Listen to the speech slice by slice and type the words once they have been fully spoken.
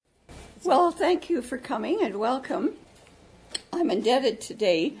Well, thank you for coming and welcome. I'm indebted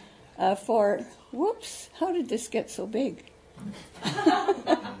today for, how did this get so big?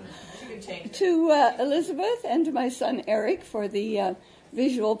 To Elizabeth and to my son Eric for the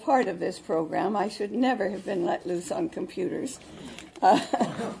visual part of this program. I should never have been let loose on computers.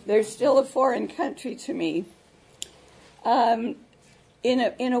 They're still a foreign country to me.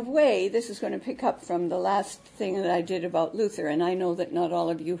 In a way, this is going to pick up from the last thing that I did about Luther, and I know that not all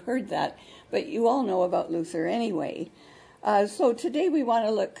of you heard that, but you all know about Luther anyway. So today we want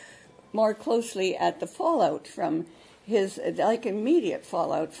to look more closely at the fallout from his, immediate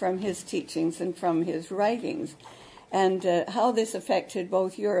fallout from his teachings and from his writings, and how this affected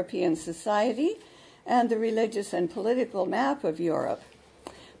both European society and the religious and political map of Europe.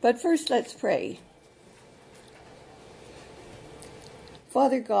 But first, let's pray.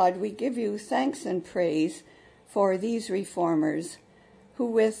 Father God, we give you thanks and praise for these reformers who,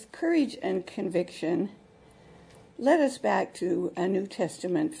 with courage and conviction, led us back to a New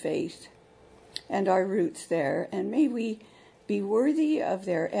Testament faith and our roots there. And may we be worthy of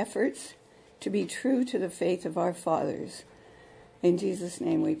their efforts to be true to the faith of our fathers. In Jesus'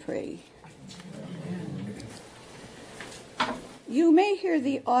 name we pray. You may hear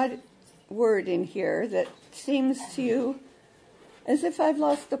the odd word in here that seems to you as if I've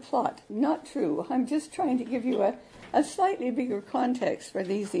lost the plot. Not true. I'm just trying to give you a slightly bigger context for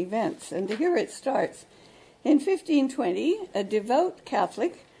these events. And here it starts. In 1520, a devout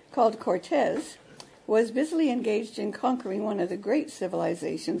Catholic called Cortez was busily engaged in conquering one of the great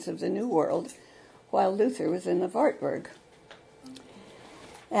civilizations of the New World, while Luther was in the Wartburg.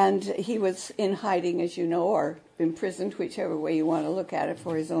 And he was in hiding, as you know, or imprisoned, whichever way you want to look at it,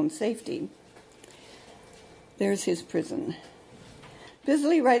 for his own safety. There's his prison.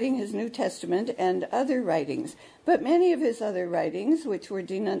 Busily writing his New Testament and other writings, but many of his other writings, which were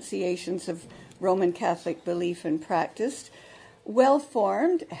denunciations of Roman Catholic belief and practice,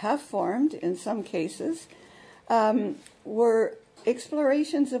 well-formed, half-formed in some cases, were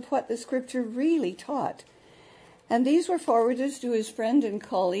explorations of what the Scripture really taught. And these were forwarded to his friend and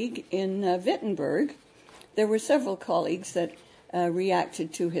colleague in Wittenberg. There were several colleagues that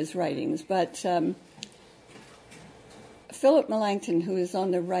reacted to his writings, but Philip Melanchthon, who is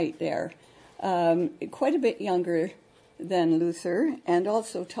on the right there, quite a bit younger than Luther, and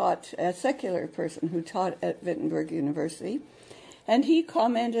also taught a secular person who taught at Wittenberg University. And he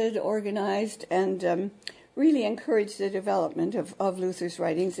commented, organized, and really encouraged the development of Luther's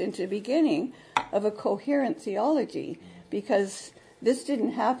writings into the beginning of a coherent theology, because this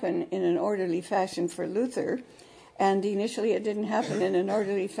didn't happen in an orderly fashion for Luther, and initially it didn't happen in an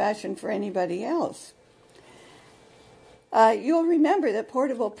orderly fashion for anybody else. You'll remember that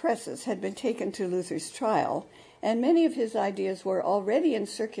portable presses had been taken to Luther's trial, and many of his ideas were already in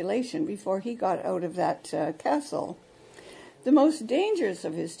circulation before he got out of that castle. The most dangerous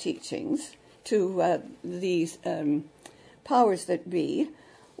of his teachings to these powers that be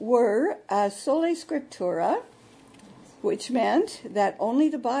were sola scriptura, which meant that only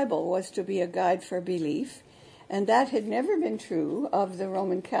the Bible was to be a guide for belief, and that had never been true of the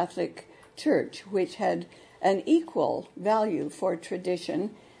Roman Catholic Church, which had an equal value for tradition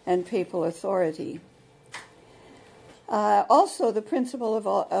and papal authority. Also, the principle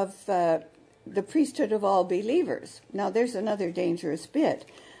of the priesthood of all believers. Now, there's another dangerous bit,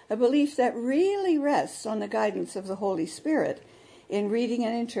 a belief that really rests on the guidance of the Holy Spirit in reading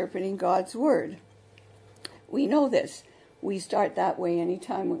and interpreting God's Word. We know this. We start that way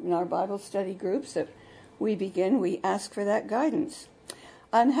anytime in our Bible study groups that we begin, we ask for that guidance.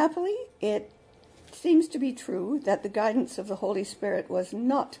 Unhappily, it seems to be true that the guidance of the Holy Spirit was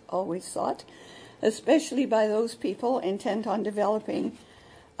not always sought, especially by those people intent on developing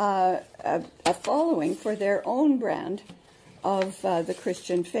a following for their own brand of the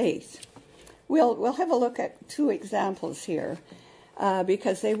Christian faith. We'll have a look at two examples here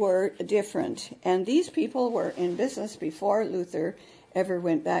because they were different, and these people were in business before Luther ever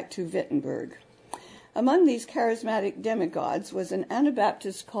went back to Wittenberg. Among these charismatic demigods was an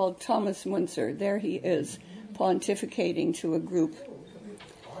Anabaptist called Thomas Müntzer. There he is, pontificating to a group.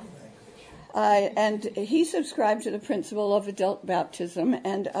 And he subscribed to the principle of adult baptism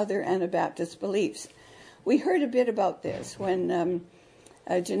and other Anabaptist beliefs. We heard a bit about this when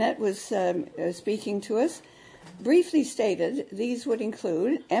Jeanette was speaking to us. Briefly stated, these would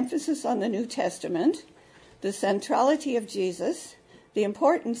include emphasis on the New Testament, the centrality of Jesus, the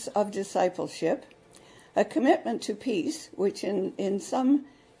importance of discipleship, a commitment to peace, which in some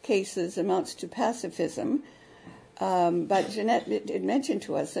cases amounts to pacifism, but Jeanette did mention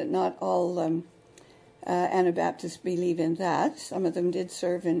to us that not all Anabaptists believe in that. Some of them did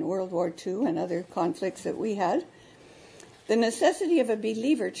serve in World War II and other conflicts that we had. The necessity of a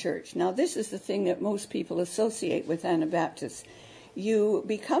believer church. Now, this is the thing that most people associate with Anabaptists. You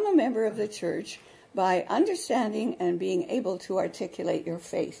become a member of the church by understanding and being able to articulate your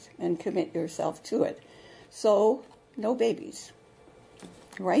faith and commit yourself to it. So, no babies,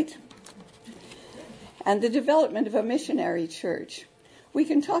 right? And the development of a missionary church. We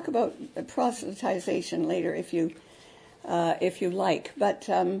can talk about proselytization later if you like, but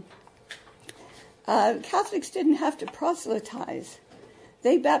Catholics didn't have to proselytize.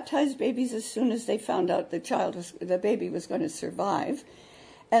 They baptized babies as soon as they found out the baby was going to survive.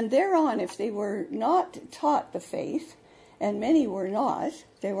 And thereon, if they were not taught the faith, and many were not,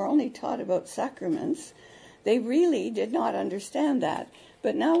 they were only taught about sacraments, they really did not understand that.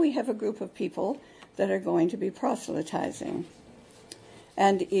 But now we have a group of people that are going to be proselytizing.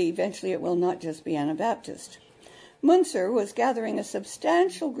 And eventually it will not just be Anabaptist. Munzer was gathering a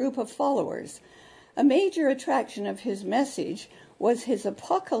substantial group of followers. A major attraction of his message was his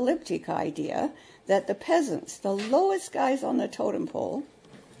apocalyptic idea that the peasants, the lowest guys on the totem pole,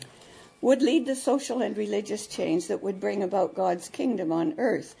 would lead the social and religious change that would bring about God's kingdom on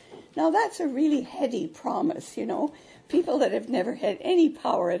earth. Now that's a really heady promise, you know. People that have never had any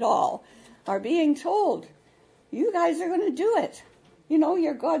power at all are being told, you guys are going to do it. You know,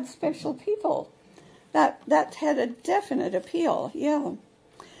 you're God's special people. That had a definite appeal, yeah.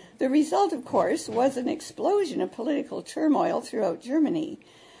 The result, of course, was an explosion of political turmoil throughout Germany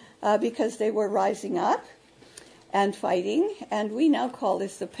because they were rising up and fighting, and we now call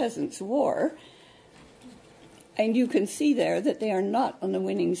this the Peasants' War. And you can see there that they are not on the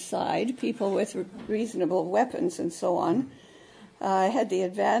winning side. People with reasonable weapons and so on had the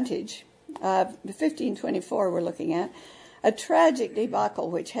advantage. 1524 we're looking at. A tragic debacle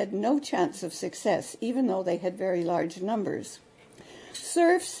which had no chance of success, even though they had very large numbers.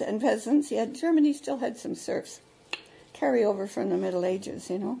 Serfs and peasants, yet Germany still had some serfs. Carry over from the Middle Ages,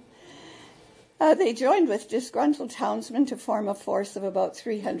 you know. They joined with disgruntled townsmen to form a force of about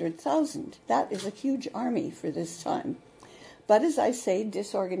 300,000. That is a huge army for this time. But as I say,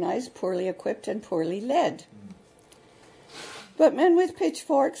 disorganized, poorly equipped, and poorly led. But men with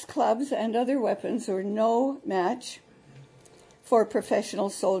pitchforks, clubs, and other weapons were no match for professional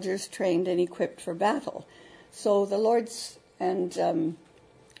soldiers trained and equipped for battle. So the lords and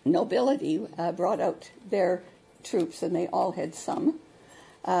nobility brought out their troops, and they all had some,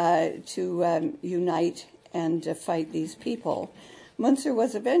 to unite and fight these people. Munzer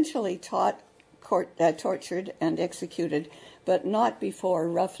was eventually tortured and executed, but not before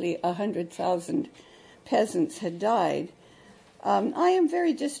roughly 100,000 peasants had died. I am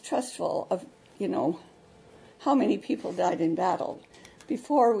very distrustful of, you know, how many people died in battle.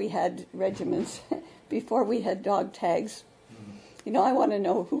 Before we had regiments, before we had dog tags, you know, I want to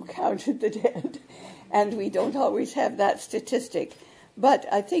know who counted the dead. And we don't always have that statistic. But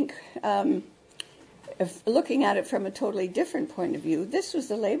I think, if looking at it from a totally different point of view, this was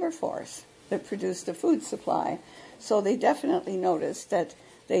the labor force that produced the food supply. So they definitely noticed that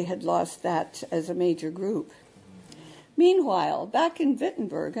they had lost that as a major group. Meanwhile, back in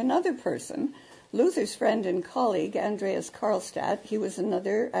Wittenberg, another person, Luther's friend and colleague, Andreas Karlstadt, he was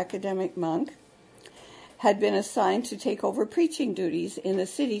another academic monk, had been assigned to take over preaching duties in the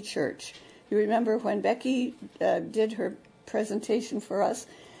city church. You remember when Becky did her presentation for us,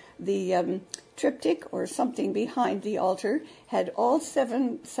 the triptych or something behind the altar had all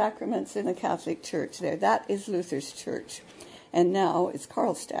 7 sacraments in the Catholic Church there. That is Luther's church, and now it's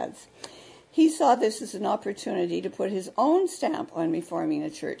Karlstadt's. He saw this as an opportunity to put his own stamp on reforming the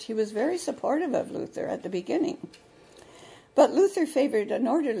church. He was very supportive of Luther at the beginning. But Luther favored an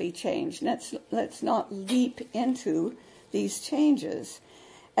orderly change. Let's not leap into these changes.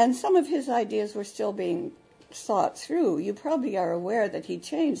 And some of his ideas were still being thought through. You probably are aware that he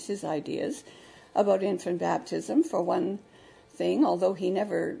changed his ideas about infant baptism, for one thing, although he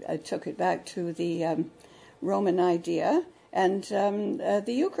never took it back to the Roman idea. And the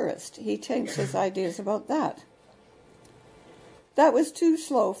Eucharist, he changed his ideas about that. That was too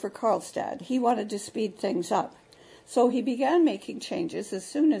slow for Karlstadt. He wanted to speed things up. So he began making changes as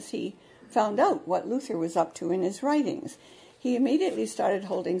soon as he found out what Luther was up to in his writings. He immediately started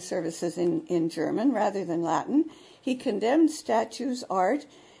holding services in German rather than Latin. He condemned statues, art,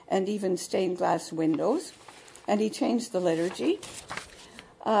 and even stained glass windows, and he changed the liturgy.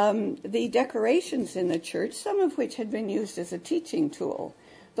 The decorations in the church, some of which had been used as a teaching tool.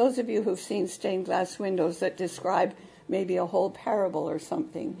 Those of you who've seen stained glass windows that describe maybe a whole parable or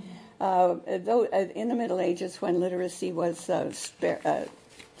something, though in the Middle Ages when literacy was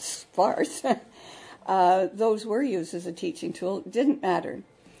sparse, those were used as a teaching tool. It didn't matter.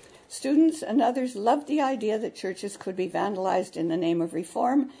 Students and others loved the idea that churches could be vandalized in the name of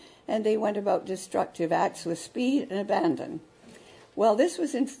reform, and they went about destructive acts with speed and abandon. Well, this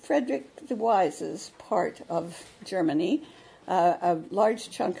was in Frederick the Wise's part of Germany, a large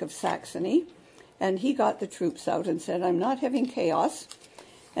chunk of Saxony, and he got the troops out and said, I'm not having chaos,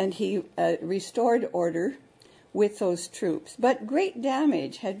 and he restored order with those troops. But great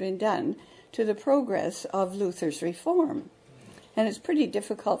damage had been done to the progress of Luther's reform, and it's pretty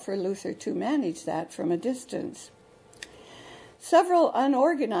difficult for Luther to manage that from a distance. Several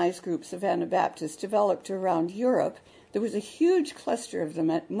unorganized groups of Anabaptists developed around Europe. There was a huge cluster of them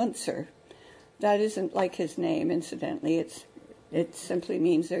at Munster. That isn't like his name, incidentally. It simply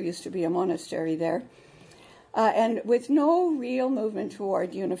means there used to be a monastery there. And with no real movement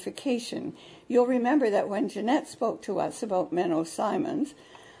toward unification. You'll remember that when Jeanette spoke to us about Menno Simons,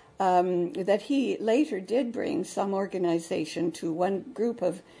 that he later did bring some organization to one group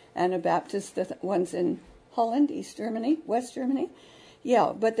of Anabaptists, the ones in Holland, East Germany, West Germany.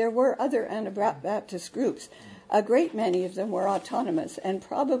 Yeah, but there were other Anabaptist groups. A great many of them were autonomous, and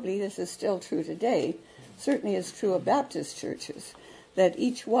probably this is still true today, certainly is true of Baptist churches, that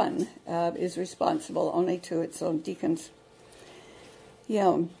each one is responsible only to its own deacons.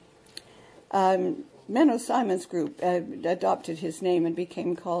 Yeah. Menno Simons' group adopted his name and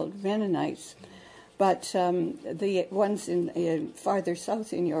became called Mennonites, but the ones in farther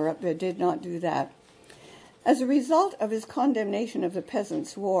south in Europe did not do that. As a result of his condemnation of the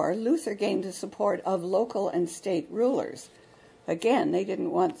Peasants' War, Luther gained the support of local and state rulers. Again, they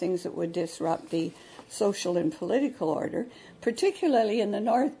didn't want things that would disrupt the social and political order, particularly in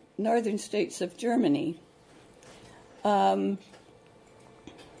the northern states of Germany. We're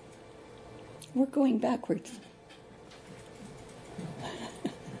going backwards.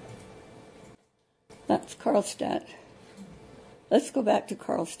 That's Karlstadt. Let's go back to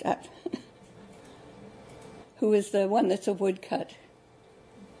Karlstadt, who is the one that's a woodcut.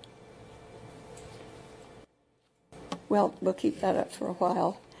 Well, we'll keep that up for a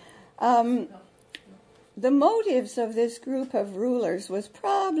while. The motives of this group of rulers was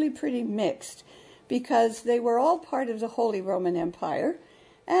probably pretty mixed, because they were all part of the Holy Roman Empire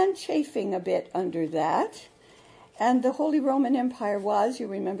and chafing a bit under that. And the Holy Roman Empire was, you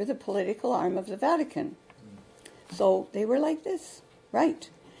remember, the political arm of the Vatican. So they were like this, right?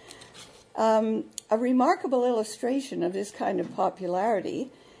 A remarkable illustration of this kind of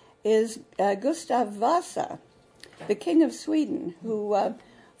popularity is Gustav Vasa, the King of Sweden, who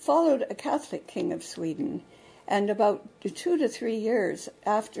followed a Catholic king of Sweden. And about 2 to 3 years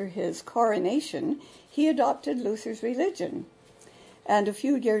after his coronation, he adopted Luther's religion. And a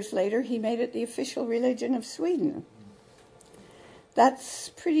few years later, he made it the official religion of Sweden. That's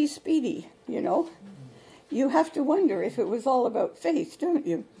pretty speedy, you know. You have to wonder if it was all about faith, don't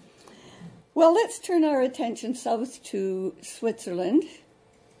you? Well, let's turn our attention south to Switzerland,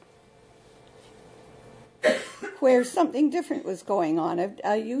 where something different was going on,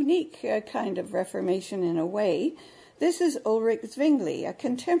 a unique kind of Reformation in a way. This is Ulrich Zwingli, a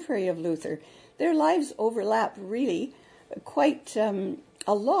contemporary of Luther. Their lives overlap really quite a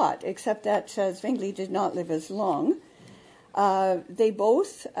lot, except that Zwingli did not live as long. They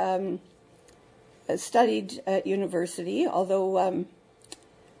both studied at university, although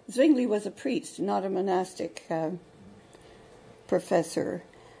Zwingli was a priest, not a monastic professor.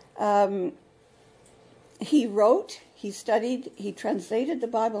 He wrote, he studied, he translated the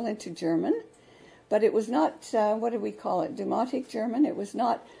Bible into German, but it was not, what do we call it, Demotic German? It was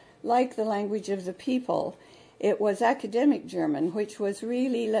not like the language of the people. It was academic German, which was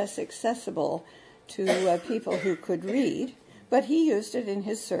really less accessible to people who could read, but he used it in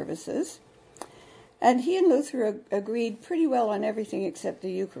his services. And he and Luther agreed pretty well on everything except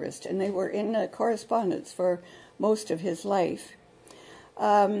the Eucharist, and they were in correspondence for most of his life.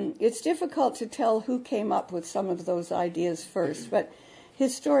 It's difficult to tell who came up with some of those ideas first, but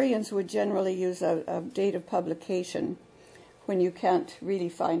historians would generally use a date of publication when you can't really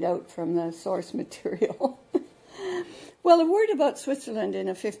find out from the source material. Well, a word about Switzerland in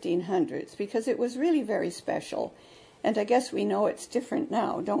the 1500s, because it was really very special, and I guess we know it's different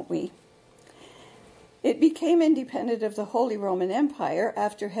now, don't we? It became independent of the Holy Roman Empire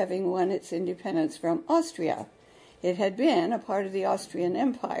after having won its independence from Austria. It had been a part of the Austrian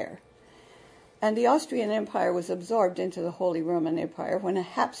Empire. And the Austrian Empire was absorbed into the Holy Roman Empire when a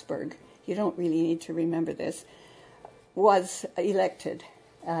Habsburg, you don't really need to remember this, was elected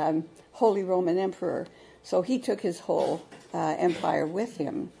Holy Roman Emperor. So he took his whole empire with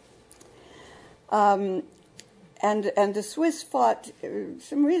him. And the Swiss fought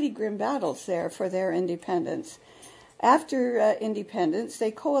some really grim battles there for their independence. After independence,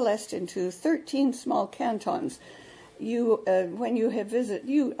 they coalesced into 13 small cantons. When you have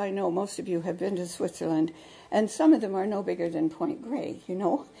visited, I know most of you have been to Switzerland, and some of them are no bigger than Point Grey,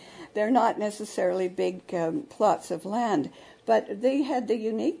 They're not necessarily big plots of land, but they had the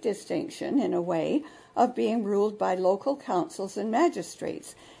unique distinction, in a way, of being ruled by local councils and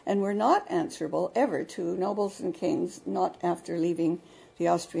magistrates, and were not answerable ever to nobles and kings, not after leaving the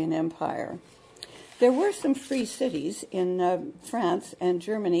Austrian Empire. There were some free cities in France and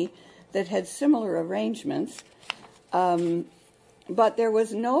Germany that had similar arrangements, but there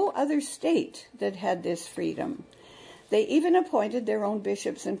was no other state that had this freedom. They even appointed their own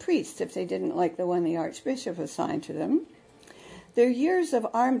bishops and priests if they didn't like the one the archbishop assigned to them. Their years of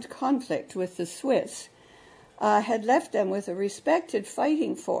armed conflict with the Swiss had left them with a respected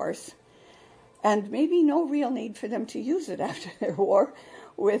fighting force, and maybe no real need for them to use it after their war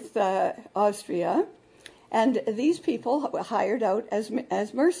with Austria. And these people were hired out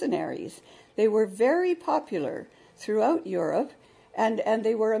as mercenaries. They were very popular throughout Europe, and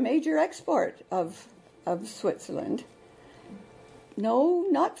they were a major export of Switzerland. No,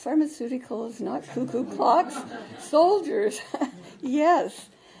 not pharmaceuticals, not cuckoo clocks, soldiers, yes.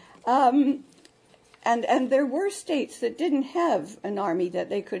 And there were states that didn't have an army that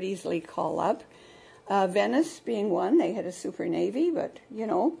they could easily call up. Venice being one, they had a super navy, but,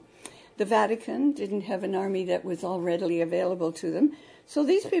 the Vatican didn't have an army that was all readily available to them. So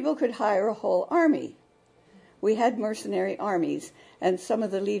these people could hire a whole army. We had mercenary armies, and some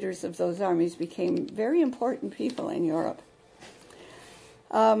of the leaders of those armies became very important people in Europe.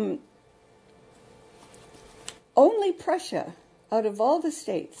 Only Prussia, out of all the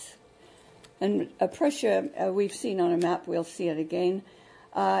states, and Prussia, we've seen on a map, we'll see it again,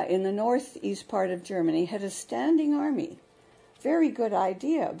 in the northeast part of Germany, had a standing army. Very good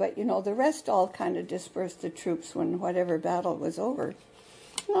idea, but, the rest all kind of dispersed the troops when whatever battle was over.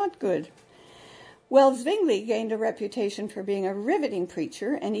 Not good. Well, Zwingli gained a reputation for being a riveting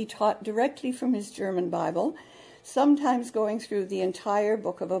preacher, and he taught directly from his German Bible, sometimes going through the entire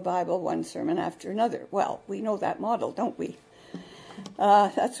book of a Bible, one sermon after another. Well, we know that model, don't we?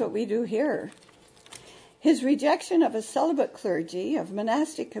 That's what we do here. His rejection of a celibate clergy, of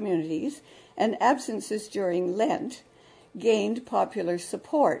monastic communities, and absences during Lent gained popular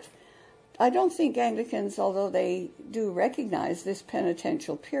support. I don't think Anglicans, although they do recognize this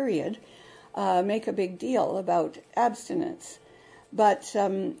penitential period, make a big deal about abstinence. But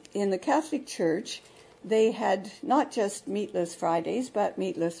in the Catholic Church, they had not just meatless Fridays, but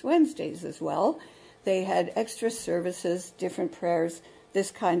meatless Wednesdays as well. They had extra services, different prayers,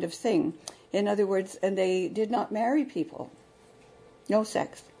 this kind of thing. In other words, and they did not marry people. No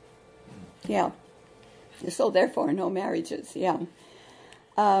sex. Yeah. So therefore, no marriages. Yeah.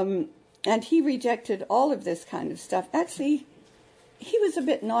 And he rejected all of this kind of stuff. Actually, he was a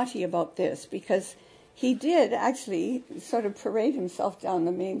bit naughty about this because he did actually sort of parade himself down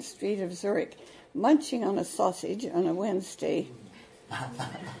the main street of Zurich, munching on a sausage on a Wednesday.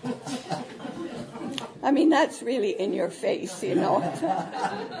 I mean, that's really in your face,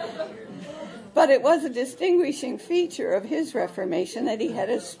 But it was a distinguishing feature of his Reformation that he had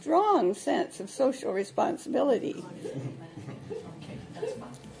a strong sense of social responsibility,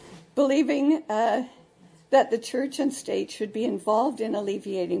 believing that the church and state should be involved in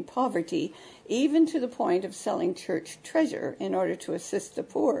alleviating poverty, even to the point of selling church treasure in order to assist the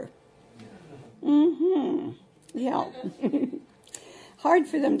poor. Yeah. Hard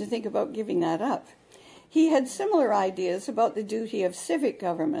for them to think about giving that up. He had similar ideas about the duty of civic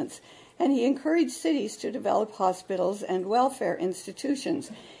governments, and he encouraged cities to develop hospitals and welfare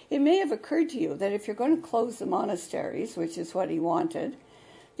institutions. It may have occurred to you that if you're going to close the monasteries, which is what he wanted,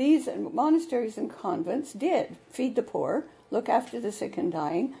 these monasteries and convents did feed the poor, look after the sick and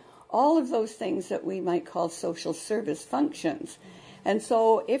dying, all of those things that we might call social service functions. And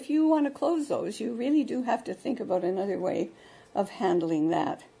so if you want to close those, you really do have to think about another way of handling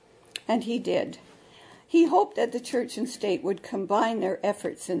that. And he did. He hoped that the church and state would combine their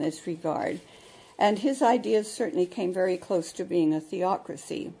efforts in this regard, and his ideas certainly came very close to being a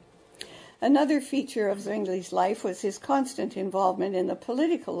theocracy. Another feature of Zwingli's life was his constant involvement in the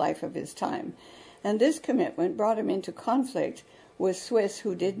political life of his time, and this commitment brought him into conflict with Swiss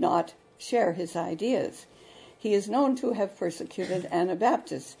who did not share his ideas. He is known to have persecuted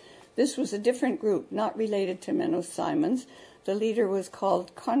Anabaptists. This was a different group, not related to Menno Simons. The leader was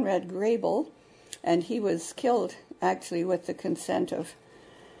called Conrad Grebel, and he was killed, actually, with the consent of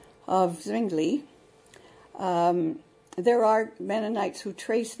Zwingli. There are Mennonites who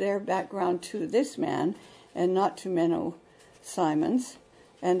trace their background to this man, and not to Menno Simons.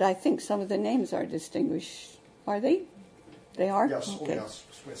 And I think some of the names are distinguished. Are they? They are? Yes, okay. yes.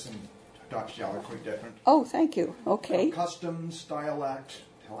 Swiss and Dutch, yeah, are quite different. Oh, thank you. Okay. Customs, dialect,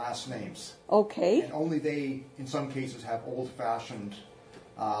 last names. Okay. And only they, in some cases, have old-fashioned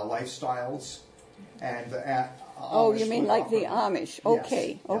lifestyles. And the oh, you mean like the Amish?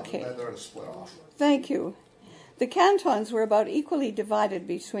 Okay, yes. okay. Yeah, they're split off. Thank you. The cantons were about equally divided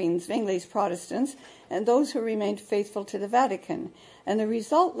between Zwingli's Protestants and those who remained faithful to the Vatican, and the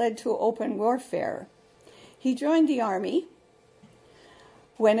result led to open warfare. He joined the army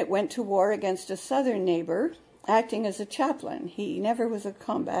when it went to war against a southern neighbor, acting as a chaplain. He never was a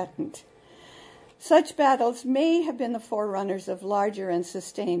combatant. Such battles may have been the forerunners of larger and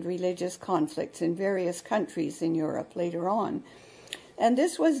sustained religious conflicts in various countries in Europe later on. And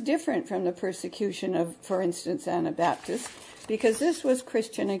this was different from the persecution of, for instance, Anabaptists, because this was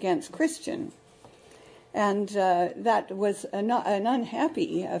Christian against Christian. And that was an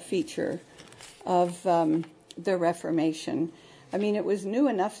unhappy feature of the Reformation. I mean, it was new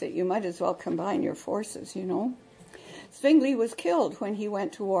enough that you might as well combine your forces, you know. Zwingli was killed when he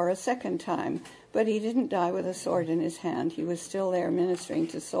went to war a second time, but he didn't die with a sword in his hand. He was still there ministering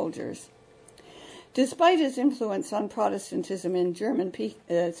to soldiers. Despite his influence on Protestantism in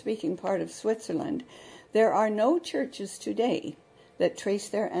German-speaking part of Switzerland, there are no churches today that trace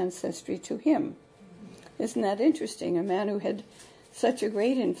their ancestry to him. Isn't that interesting? A man who had such a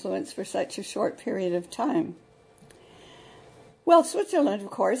great influence for such a short period of time. Well, Switzerland, of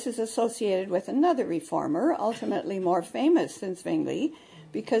course, is associated with another reformer, ultimately more famous than Zwingli,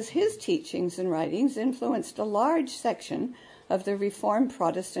 because his teachings and writings influenced a large section of the Reformed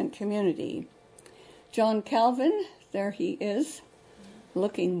Protestant community. John Calvin, there he is,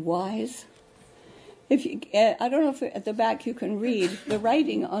 looking wise. I don't know if at the back you can read, the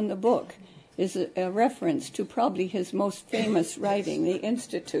writing on the book is a reference to probably his most famous writing, the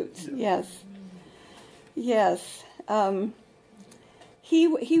Institutes. Yes. Yes.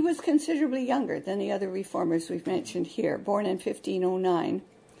 He was considerably younger than the other reformers we've mentioned here, born in 1509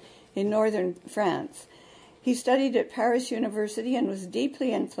 in northern France. He studied at Paris University and was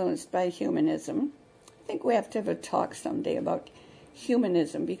deeply influenced by humanism. I think we have to have a talk someday about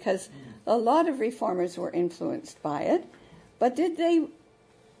humanism, because a lot of reformers were influenced by it, but did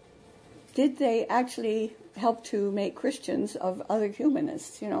they actually help to make Christians of other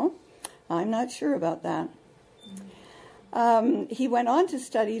humanists, you know? I'm not sure about that. He went on to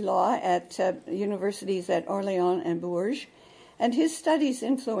study law at universities at Orléans and Bourges, and his studies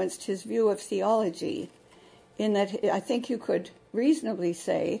influenced his view of theology, in that I think you could reasonably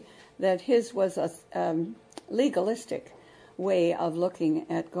say that his was a legalistic way of looking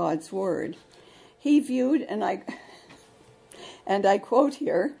at God's word. He viewed, and I quote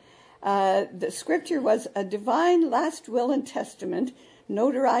here, the scripture was a divine last will and testament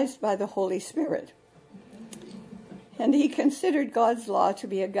notarized by the Holy Spirit. And he considered God's law to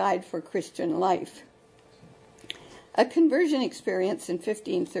be a guide for Christian life. A conversion experience in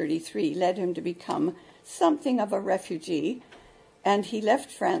 1533 led him to become something of a refugee, and he left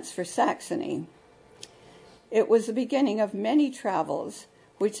France for Saxony. It was the beginning of many travels,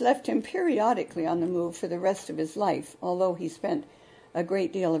 which left him periodically on the move for the rest of his life, although he spent a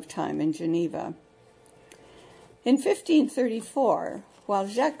great deal of time in Geneva. In 1534, while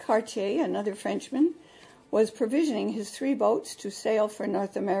Jacques Cartier, another Frenchman, was provisioning his 3 boats to sail for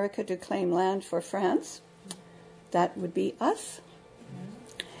North America to claim land for France, that would be us,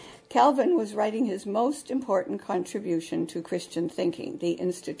 Calvin was writing his most important contribution to Christian thinking, the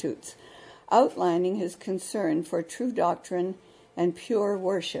Institutes, outlining his concern for true doctrine and pure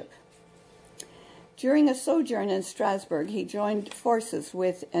worship. During a sojourn in Strasbourg, he joined forces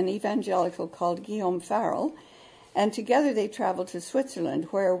with an evangelical called Guillaume Farel, and together they traveled to Switzerland,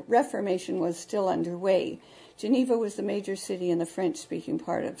 where Reformation was still underway. Geneva was the major city in the French-speaking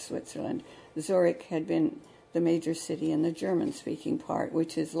part of Switzerland. Zurich had been the major city in the German-speaking part,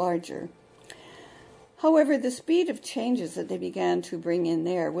 which is larger. However, the speed of changes that they began to bring in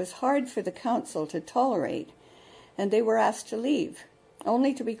there was hard for the council to tolerate, and they were asked to leave,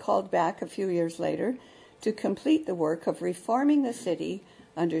 only to be called back a few years later to complete the work of reforming the city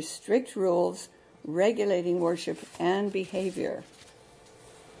under strict rules, regulating worship and behavior.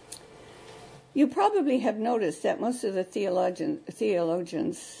 You probably have noticed that most of the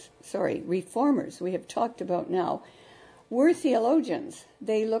reformers we have talked about now were theologians.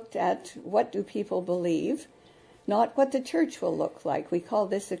 They looked at what do people believe, not what the church will look like. We call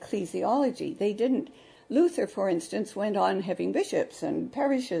this ecclesiology. They didn't. Luther, for instance, went on having bishops and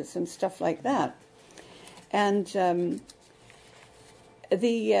parishes and stuff like that. And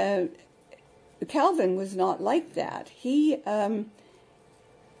Calvin was not like that. He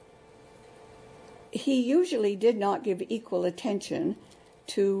usually did not give equal attention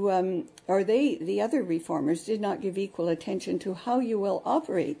to, the other reformers did not give equal attention to how you will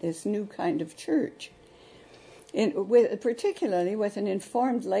operate this new kind of church. Particularly with an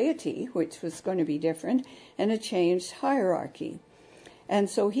informed laity, which was going to be different, and a changed hierarchy. And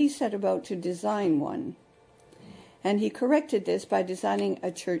so he set about to design one. And he corrected this by designing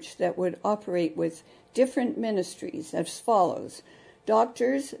a church that would operate with different ministries as follows.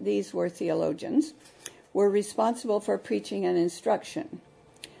 Doctors, these were theologians, were responsible for preaching and instruction.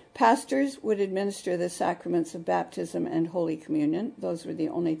 Pastors would administer the sacraments of baptism and Holy Communion. Those were the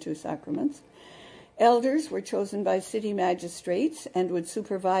only two sacraments. Elders were chosen by city magistrates and would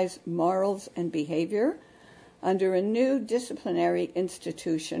supervise morals and behavior under a new disciplinary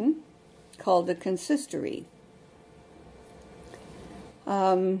institution called the consistory.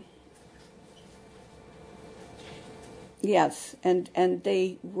 Yes, and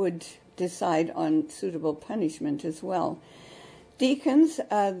they would decide on suitable punishment as well. Deacons,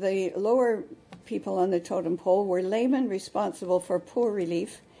 the lower people on the totem pole, were laymen responsible for poor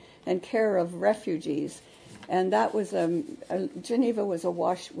relief and care of refugees. And that was, Geneva was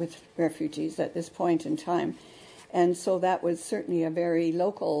awash with refugees at this point in time. And so that was certainly a very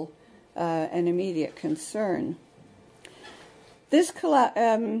local and immediate concern.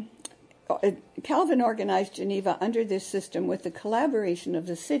 Calvin organized Geneva under this system with the collaboration of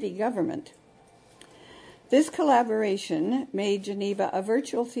the city government. This collaboration made Geneva a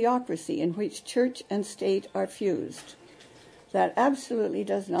virtual theocracy in which church and state are fused. That absolutely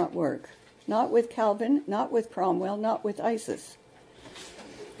does not work. Not with Calvin, not with Cromwell, not with ISIS.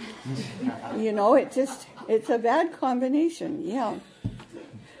 It's a bad combination, yeah.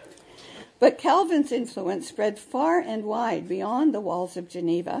 But Calvin's influence spread far and wide beyond the walls of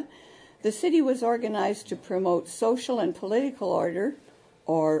Geneva. The city was organized to promote social and political order,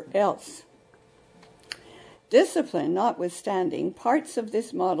 or else. Discipline notwithstanding, parts of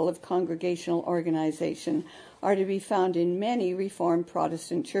this model of congregational organization are to be found in many Reformed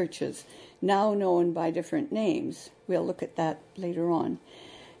Protestant churches, now known by different names. We'll look at that later on.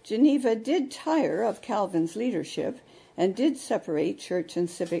 Geneva did tire of Calvin's leadership and did separate church and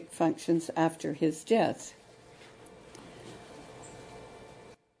civic functions after his death.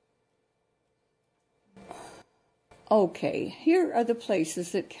 Okay, here are the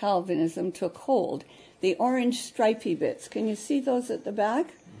places that Calvinism took hold. The orange stripy bits. Can you see those at the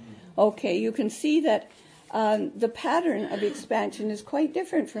back? Okay, you can see that the pattern of expansion is quite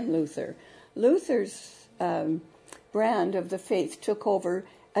different from Luther. Luther's brand of the faith took over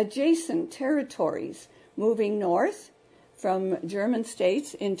adjacent territories, moving north from German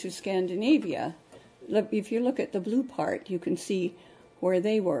states into Scandinavia. If you look at the blue part, you can see where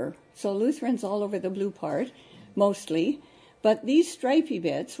they were. So Lutherans all over the blue part, mostly. But these stripy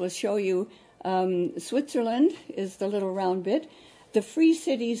bits will show you Switzerland is the little round bit. The free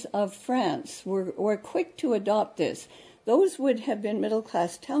cities of France were quick to adopt this. Those would have been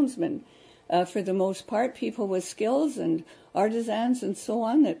middle-class townsmen for the most part, people with skills and artisans and so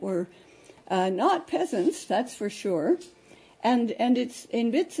on that were not peasants, that's for sure. And it's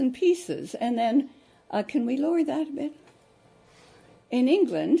in bits and pieces. And then, can we lower that a bit? In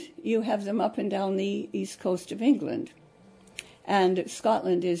England, you have them up and down the east coast of England. And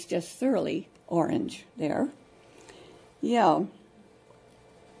Scotland is just thoroughly orange there. Yeah.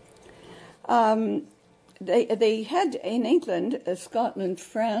 They had in England, Scotland,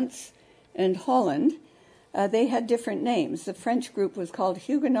 France, and Holland, they had different names. The French group was called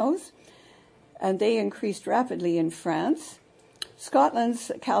Huguenots, and they increased rapidly in France.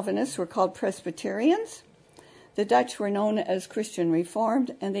 Scotland's Calvinists were called Presbyterians. The Dutch were known as Christian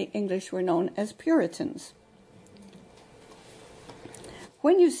Reformed, and the English were known as Puritans.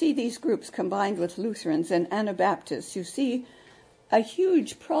 When you see these groups combined with Lutherans and Anabaptists, you see a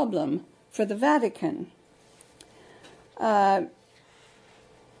huge problem for the Vatican,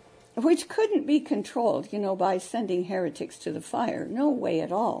 which couldn't be controlled, by sending heretics to the fire. No way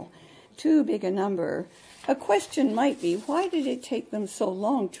at all. Too big a number. A question might be, why did it take them so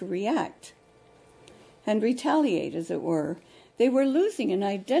long to react and retaliate, as it were? They were losing an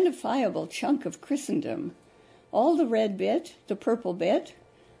identifiable chunk of Christendom. All the red bit, the purple bit,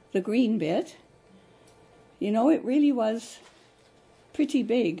 the green bit. It really was pretty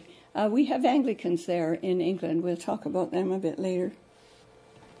big. We have Anglicans there in England. We'll talk about them a bit later.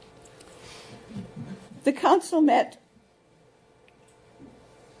 The council met...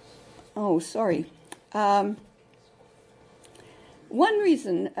 One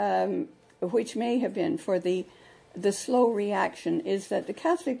reason, which may have been for the slow reaction, is that the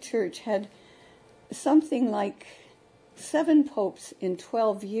Catholic Church had something like 7 popes in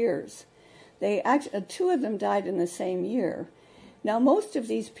 12 years. Two of them died in the same year. Now, most of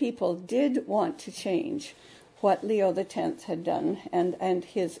these people did want to change what Leo X had done and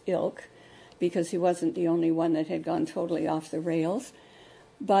his ilk, because he wasn't the only one that had gone totally off the rails.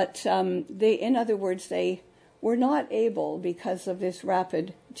 But in other words, they were not able, because of this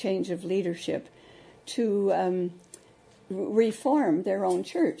rapid change of leadership, to reform their own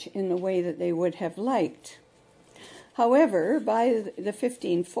church in the way that they would have liked. However, by the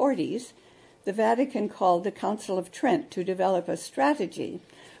 1540s, the Vatican called the Council of Trent to develop a strategy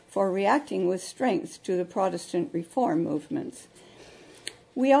for reacting with strength to the Protestant reform movements.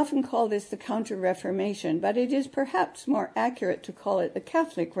 We often call this the Counter-Reformation, but it is perhaps more accurate to call it the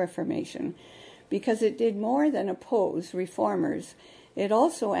Catholic Reformation, because it did more than oppose reformers. It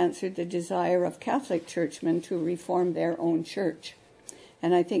also answered the desire of Catholic churchmen to reform their own church,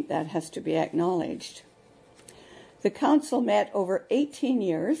 and I think that has to be acknowledged. The council met over 18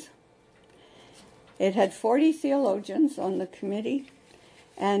 years. It had 40 theologians on the committee,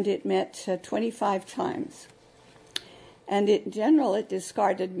 and it met 25 times. And in general, it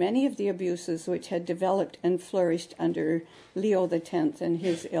discarded many of the abuses which had developed and flourished under Leo X and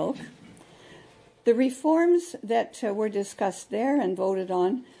his ilk. The reforms that were discussed there and voted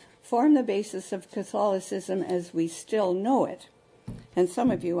on form the basis of Catholicism as we still know it. And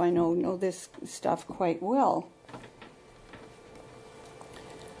some of you, I know this stuff quite well.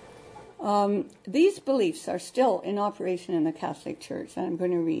 These beliefs are still in operation in the Catholic Church, and I'm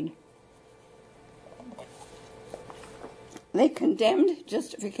going to read. They condemned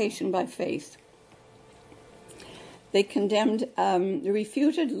justification by faith. They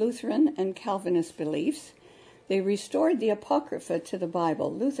refuted Lutheran and Calvinist beliefs. They restored the Apocrypha to the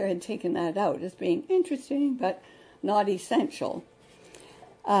Bible. Luther had taken that out as being interesting but not essential.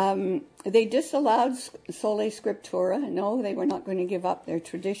 They disallowed sola scriptura. No, they were not going to give up their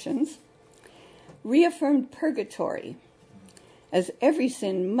traditions. Reaffirmed purgatory, as every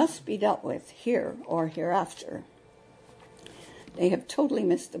sin must be dealt with here or hereafter. They have totally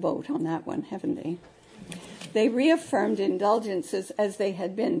missed the boat on that one, haven't they? They reaffirmed indulgences as they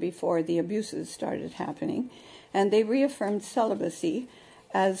had been before the abuses started happening, and they reaffirmed celibacy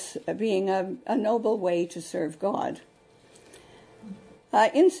as being a noble way to serve God.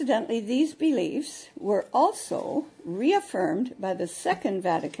 Incidentally, these beliefs were also reaffirmed by the Second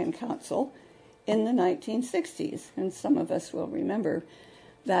Vatican Council in the 1960s, and some of us will remember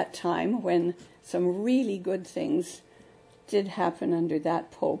that time when some really good things did happen under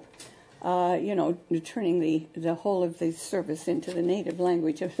that Pope, turning the whole of the service into the native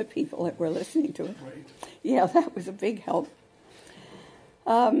language of the people that were listening to it. Right. Yeah, that was a big help.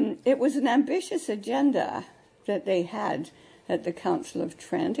 It was an ambitious agenda that they had at the Council of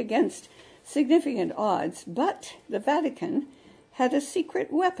Trent against significant odds, but the Vatican had a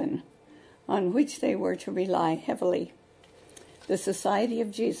secret weapon on which they were to rely heavily. The Society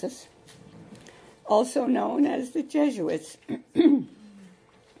of Jesus, also known as the Jesuits.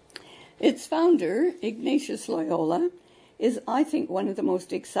 Its founder, Ignatius Loyola, is, I think, one of the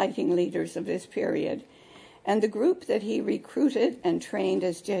most exciting leaders of this period, and the group that he recruited and trained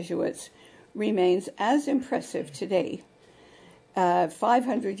as Jesuits remains as impressive today,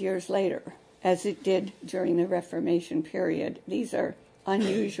 500 years later, as it did during the Reformation period. These are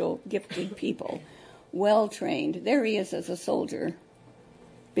unusual, gifted people, well-trained. There he is as a soldier,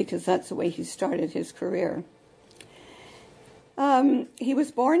 because that's the way he started his career. He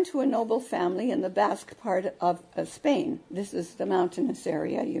was born to a noble family in the Basque part of Spain. This is the mountainous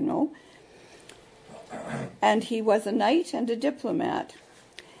area, you know. And he was a knight and a diplomat.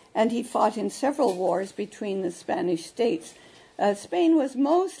 And he fought in several wars between the Spanish states. Spain was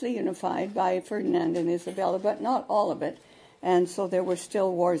mostly unified by Ferdinand and Isabella, but not all of it. And so there were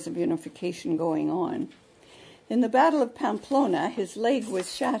still wars of unification going on. In the Battle of Pamplona, his leg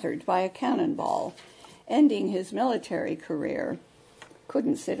was shattered by a cannonball, ending his military career.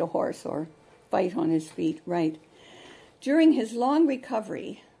 Couldn't sit a horse or fight on his feet, right. During his long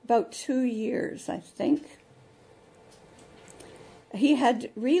recovery, about 2 years, I think, he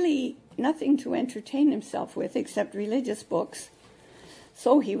had really nothing to entertain himself with except religious books.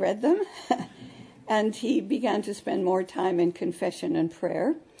 So he read them, and he began to spend more time in confession and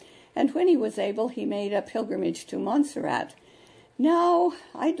prayer. And when he was able, he made a pilgrimage to Montserrat. Now,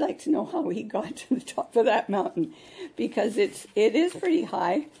 I'd like to know how he got to the top of that mountain, because it is pretty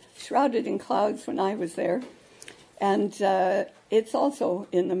high, shrouded in clouds when I was there. And it's also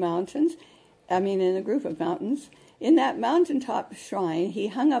in the mountains, in a group of mountains. In that mountaintop shrine, he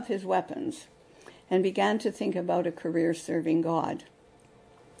hung up his weapons and began to think about a career serving God.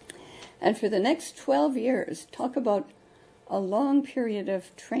 And for the next 12 years, talk about a long period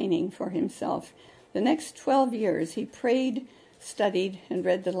of training for himself. The next 12 years, he prayed, studied, and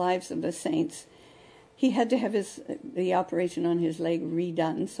read the lives of the saints. He had to have the operation on his leg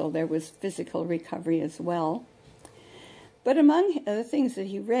redone, so there was physical recovery as well. But among the things that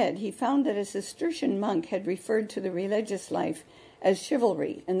he read, he found that a Cistercian monk had referred to the religious life as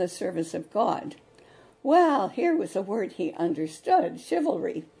chivalry in the service of God. Well, here was a word he understood,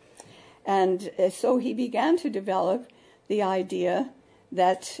 chivalry. And so he began to develop the idea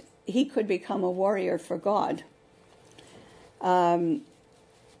that he could become a warrior for God.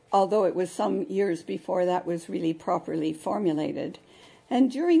 Although it was some years before that was really properly formulated. And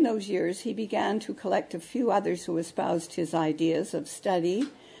during those years, he began to collect a few others who espoused his ideas of study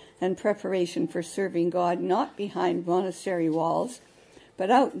and preparation for serving God, not behind monastery walls, but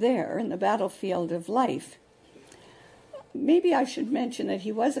out there in the battlefield of life. Maybe I should mention that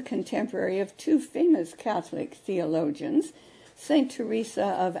he was a contemporary of two famous Catholic theologians, St. Teresa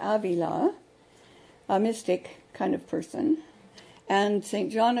of Avila, a mystic kind of person, and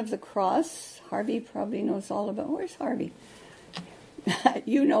St. John of the Cross. Harvey probably knows all about... Where's Harvey?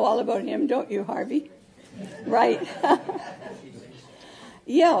 You know all about him, don't you, Harvey? Right.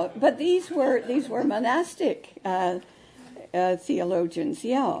 Yeah, but these were monastic theologians,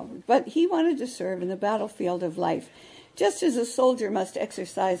 yeah. But he wanted to serve in the battlefield of life. Just as a soldier must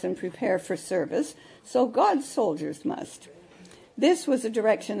exercise and prepare for service, so God's soldiers must. This was a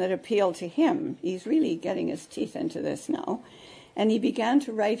direction that appealed to him. He's really getting his teeth into this now. And he began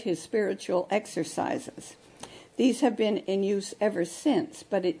to write his spiritual exercises. These have been in use ever since,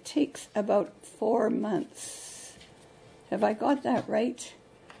 but it takes about 4 months. Have I got that right,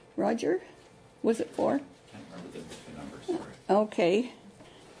 Roger? Was it 4? I can't remember the numbers, sorry. Okay.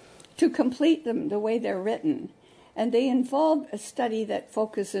 To complete them the way they're written. And they involve a study that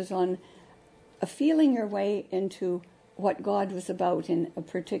focuses on feeling your way into what God was about in a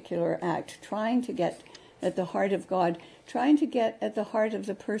particular act, trying to get at the heart of God, trying to get at the heart of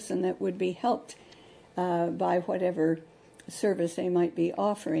the person that would be helped by whatever service they might be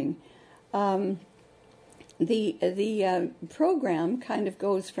offering. The program kind of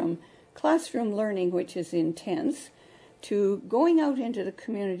goes from classroom learning, which is intense, to going out into the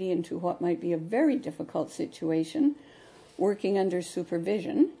community into what might be a very difficult situation, working under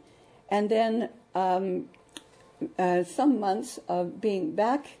supervision, and then some months of being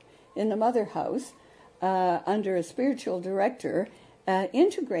back in the mother house under a spiritual director,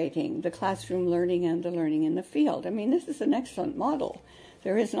 integrating the classroom learning and the learning in the field. I mean, this is an excellent model.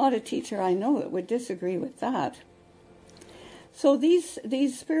 There is not a teacher I know that would disagree with that. So these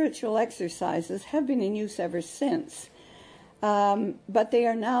spiritual exercises have been in use ever since. But they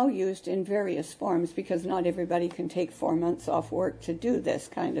are now used in various forms because not everybody can take 4 months off work to do this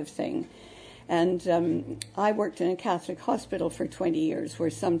kind of thing. And I worked in a Catholic hospital for 20 years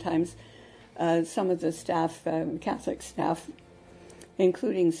where sometimes some of the staff, Catholic staff,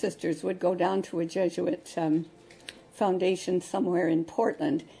 including sisters, would go down to a Jesuit foundation somewhere in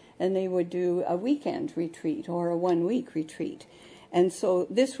Portland, and they would do a weekend retreat or a 1-week retreat. And so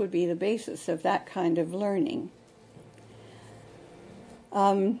this would be the basis of that kind of learning.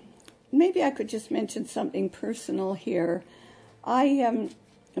 Maybe I could just mention something personal here. I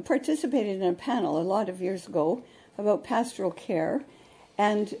participated in a panel a lot of years ago about pastoral care,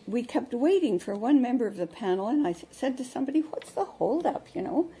 and we kept waiting for one member of the panel, and I said to somebody, what's the holdup,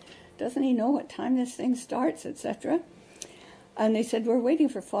 Doesn't he know what time this thing starts, etc.? And they said, we're waiting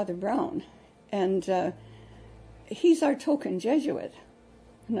for Father Brown, and he's our token Jesuit.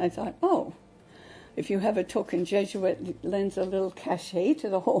 And I thought, oh, if you have a token Jesuit, it lends a little cachet to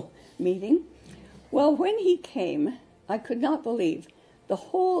the whole meeting. Well, when he came, I could not believe the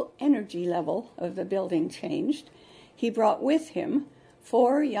whole energy level of the building changed. He brought with him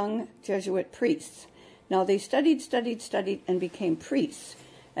 4 young Jesuit priests. Now, they studied, and became priests.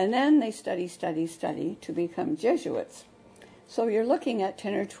 And then they study to become Jesuits. So you're looking at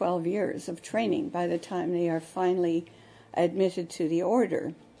 10 or 12 years of training by the time they are finally admitted to the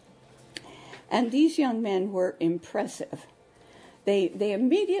order. And these young men were impressive. They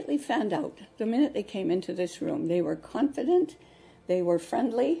immediately found out, the minute they came into this room, they were confident, they were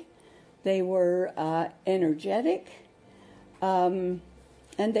friendly, they were energetic, and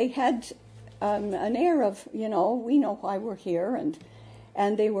they had an air of, we know why we're here,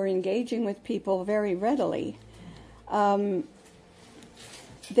 and they were engaging with people very readily.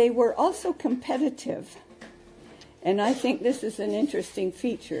 They were also competitive, and I think this is an interesting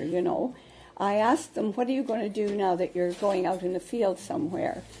feature, I asked them, what are you going to do now that you're going out in the field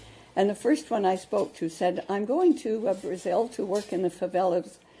somewhere? And the first one I spoke to said, I'm going to Brazil to work in the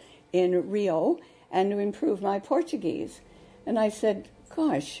favelas in Rio and to improve my Portuguese. And I said,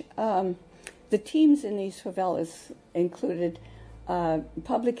 gosh, the teams in these favelas included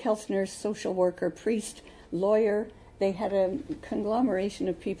public health nurse, social worker, priest, lawyer. They had a conglomeration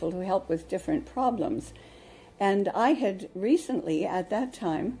of people who help with different problems. And I had recently, at that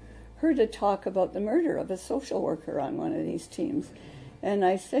time, heard a talk about the murder of a social worker on one of these teams. And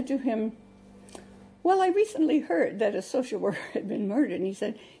I said to him, well, I recently heard that a social worker had been murdered. And he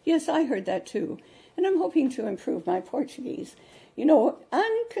said, yes, I heard that too. And I'm hoping to improve my Portuguese. You know,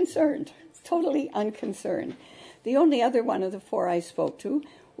 unconcerned, totally unconcerned. The only other one of the four I spoke to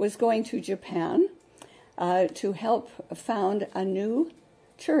was going to Japan to help found a new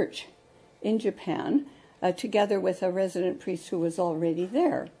church in Japan, together with a resident priest who was already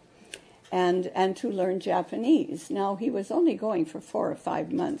there, and to learn Japanese. Now, he was only going for 4 or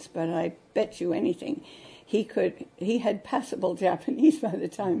 5 months, but I bet you anything he had passable Japanese by the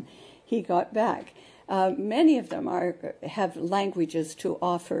time he got back. Many of them have languages to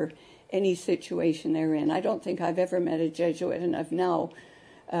offer any situation they're in. I don't think I've ever met a Jesuit, and I've now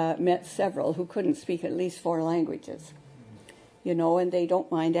met several who couldn't speak at least 4 languages. You know, and they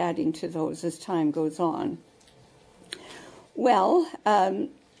don't mind adding to those as time goes on. Well,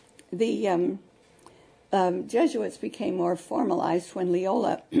 the Jesuits became more formalized when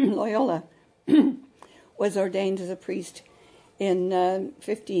Loyola was ordained as a priest in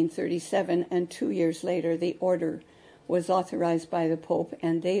 1537, and 2 years later the order was authorized by the Pope,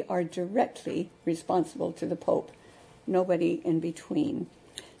 and they are directly responsible to the Pope, nobody in between.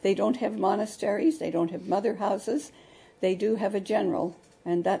 They don't have monasteries, they don't have mother houses, they do have a general,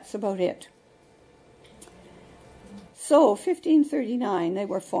 and that's about it. So, 1539 they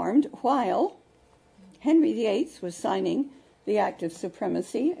were formed while Henry VIII was signing the Act of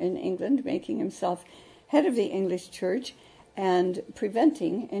Supremacy in England, making himself head of the English Church and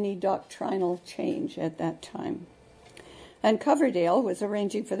preventing any doctrinal change at that time. And Coverdale was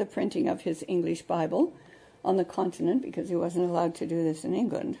arranging for the printing of his English Bible on the continent because he wasn't allowed to do this in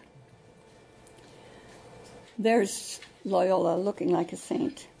England. There's Loyola looking like a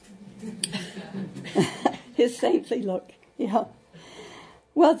saint. His saintly look, yeah.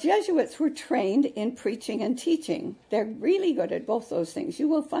 Well, Jesuits were trained in preaching and teaching. They're really good at both those things. You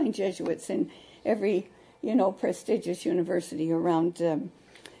will find Jesuits in every, prestigious university around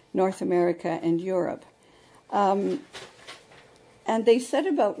North America and Europe. And they set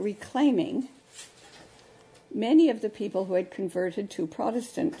about reclaiming many of the people who had converted to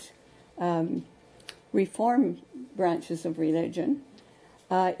Protestant reform branches of religion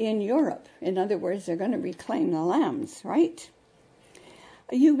in Europe. In other words, they're going to reclaim the lambs, right?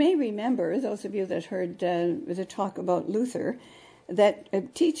 You may remember, those of you that heard the talk about Luther,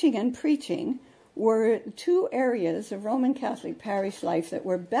 that teaching and preaching were 2 areas of Roman Catholic parish life that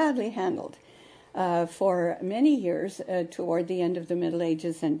were badly handled for many years toward the end of the Middle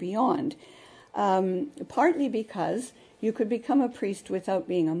Ages and beyond. Partly because you could become a priest without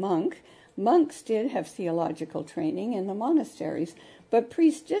being a monk. Monks did have theological training in the monasteries, but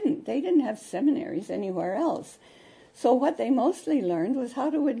priests didn't. They didn't have seminaries anywhere else. So what they mostly learned was how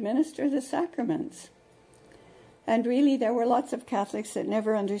to administer the sacraments. And really, there were lots of Catholics that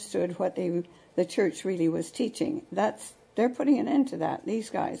never understood what the church really was teaching. They're putting an end to that, these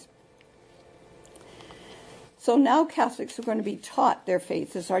guys. So now Catholics are going to be taught their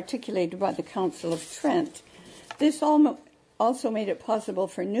faith as articulated by the Council of Trent. This also made it possible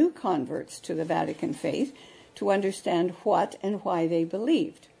for new converts to the Vatican faith to understand what and why they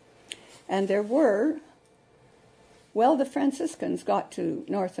believed. And there were, the Franciscans got to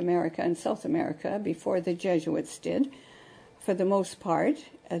North America and South America before the Jesuits did, for the most part.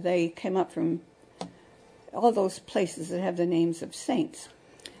 They came up from all those places that have the names of saints.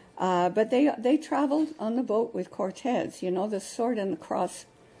 But they traveled on the boat with Cortez. The sword and the cross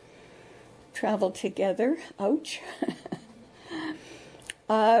traveled together. Ouch.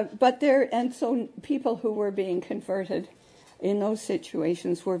 So people who were being converted in those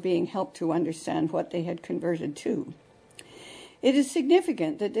situations were being helped to understand what they had converted to. It is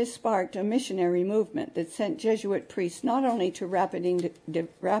significant that this sparked a missionary movement that sent Jesuit priests not only to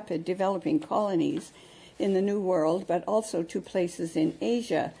rapid developing colonies in the New World, but also to places in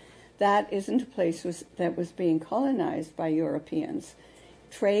Asia. That isn't a place that was being colonized by Europeans.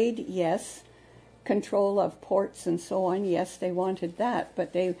 Trade, yes. Control of ports and so on, yes, they wanted that.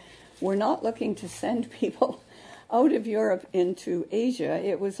 But they were not looking to send people out of Europe into Asia.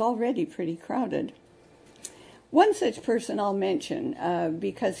 It was already pretty crowded. One such person I'll mention,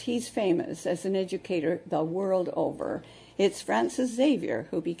 because he's famous as an educator the world over. It's Francis Xavier,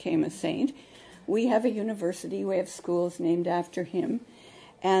 who became a saint. We have a university, we have schools named after him.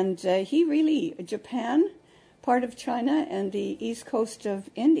 And Japan, part of China, and the east coast of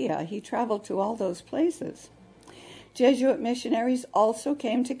India, he traveled to all those places. Jesuit missionaries also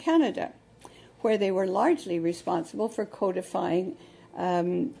came to Canada, where they were largely responsible for codifying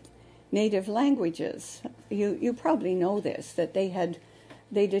native languages. You probably know this, that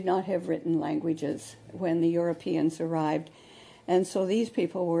they did not have written languages when the Europeans arrived. And so these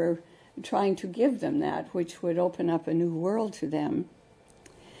people were trying to give them that, which would open up a new world to them.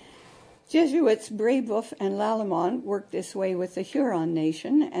 Jesuits Brebeuf and Lalemant worked this way with the Huron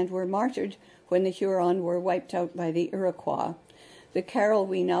nation and were martyred when the Huron were wiped out by the Iroquois. The carol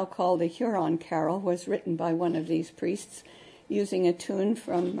we now call the Huron Carol was written by one of these priests using a tune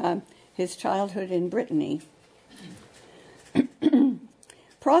from his childhood in Brittany.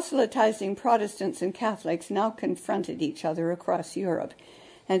 Proselytizing Protestants and Catholics now confronted each other across Europe,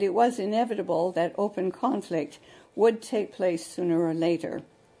 and it was inevitable that open conflict would take place sooner or later.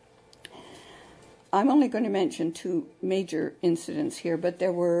 I'm only going to mention two major incidents here, but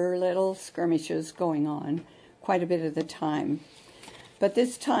there were little skirmishes going on quite a bit of the time. But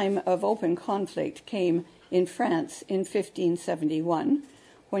this time of open conflict came in France in 1571,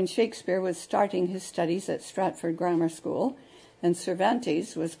 when Shakespeare was starting his studies at Stratford Grammar School, and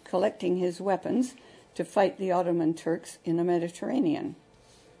Cervantes was collecting his weapons to fight the Ottoman Turks in the Mediterranean.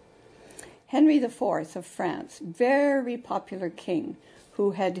 Henry IV of France, very popular king,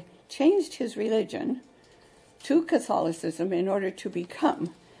 who had changed his religion to Catholicism in order to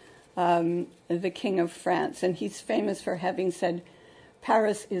become the King of France. And he's famous for having said,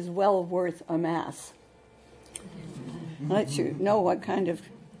 "Paris is well worth a mass." Let you know what kind of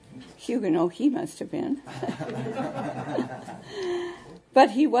Huguenot he must have been.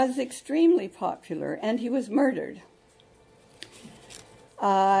 But he was extremely popular, and he was murdered.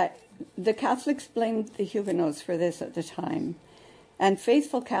 The Catholics blamed the Huguenots for this at the time. And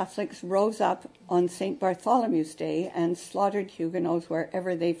faithful Catholics rose up on St. Bartholomew's Day and slaughtered Huguenots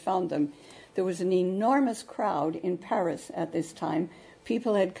wherever they found them. There was an enormous crowd in Paris at this time.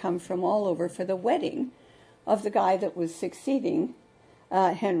 People had come from all over for the wedding of the guy that was succeeding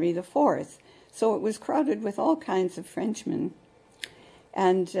Henry IV. So it was crowded with all kinds of Frenchmen.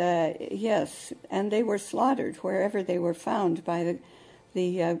 And and they were slaughtered wherever they were found by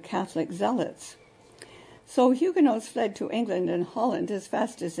the Catholic zealots. So Huguenots fled to England and Holland as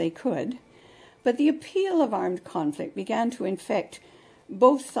fast as they could, but the appeal of armed conflict began to infect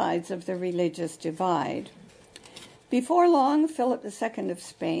both sides of the religious divide. Before long, Philip II of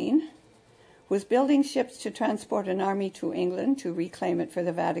Spain was building ships to transport an army to England to reclaim it for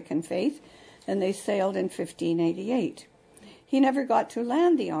the Vatican faith, and they sailed in 1588. He never got to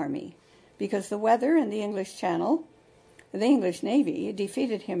land the army because the weather in the English Channel, the English Navy,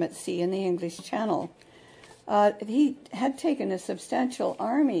 defeated him at sea in the English Channel. He had taken a substantial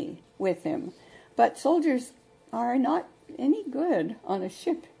army with him, but soldiers are not any good on a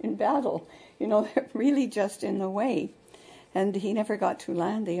ship in battle. You know, they're really just in the way. And he never got to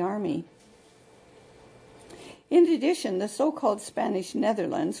land the army. In addition, the so-called Spanish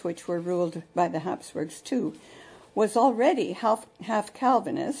Netherlands, which were ruled by the Habsburgs too, was already half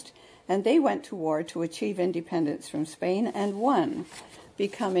Calvinist, and they went to war to achieve independence from Spain and won,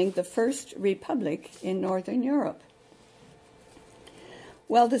 becoming the first republic in Northern Europe.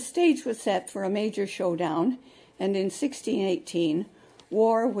 Well, the stage was set for a major showdown, and in 1618,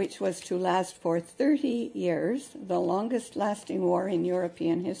 war, which was to last for 30 years, the longest-lasting war in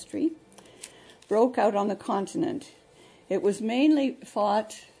European history, broke out on the continent. It was mainly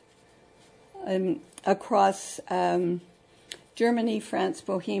fought across Germany, France,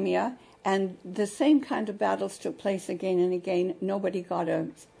 Bohemia, and the same kind of battles took place again and again. Nobody got a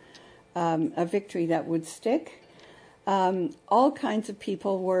victory that would stick. All kinds of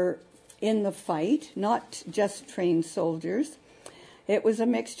people were in the fight, not just trained soldiers. It was a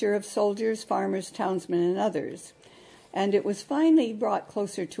mixture of soldiers, farmers, townsmen, and others. And it was finally brought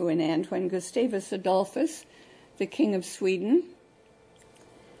closer to an end when Gustavus Adolphus, the King of Sweden,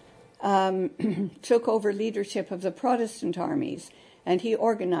 took over leadership of the Protestant armies, and he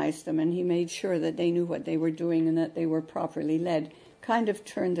organized them, and he made sure that they knew what they were doing and that they were properly led, kind of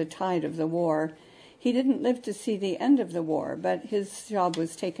turned the tide of the war. He didn't live to see the end of the war, but his job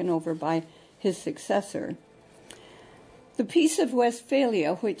was taken over by his successor. The Peace of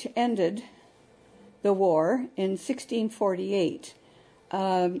Westphalia, which ended the war in 1648,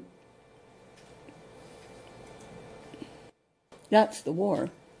 that's the war,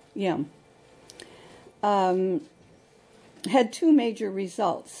 yeah, had two major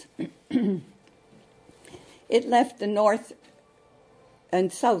results. It left the north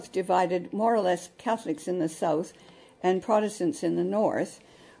and south divided, more or less Catholics in the south and Protestants in the north,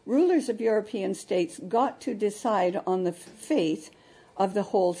 rulers of European states got to decide on the fate of the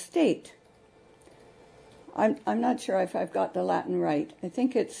whole state. I'm not sure if I've got the Latin right. I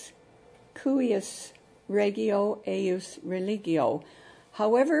think it's cuius regio eius religio.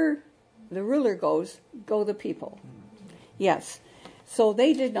 However the ruler goes, go the people. Yes. So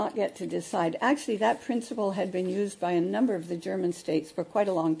they did not get to decide. Actually, that principle had been used by a number of the German states for quite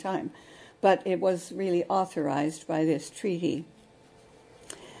a long time, but it was really authorized by this treaty.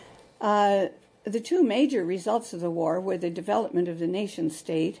 The two major results of the war were the development of the nation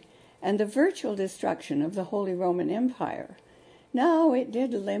state and the virtual destruction of the Holy Roman Empire. Now, it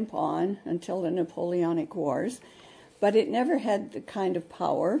did limp on until the Napoleonic Wars, but it never had the kind of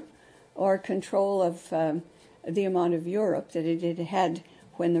power or control of the amount of Europe that it had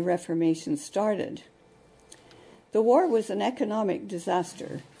when the Reformation started. The war was an economic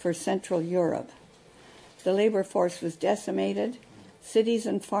disaster for Central Europe. The labor force was decimated, cities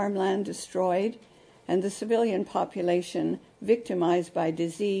and farmland destroyed, and the civilian population victimized by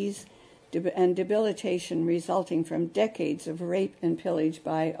disease and debilitation resulting from decades of rape and pillage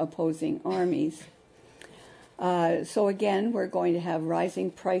by opposing armies. So again, we're going to have rising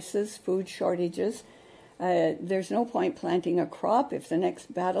prices, food shortages. There's no point planting a crop if the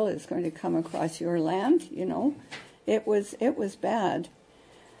next battle is going to come across your land, you know. It was bad.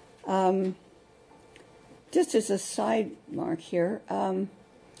 Just as a side mark here,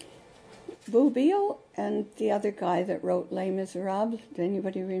 Bouville and the other guy that wrote Les Miserables, does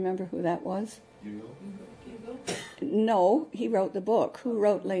anybody remember who that was? Hugo? No, he wrote the book. Who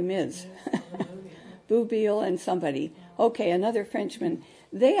wrote Les Mis? Bouville and somebody. Okay, another Frenchman.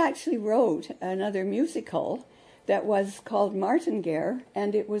 They actually wrote another musical that was called Martingale,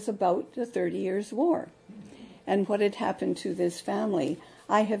 and it was about the 30 Years' War and what had happened to this family.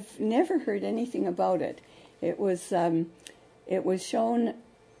 I have never heard anything about it. It was shown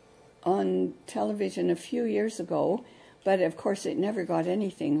on television a few years ago, but of course it never got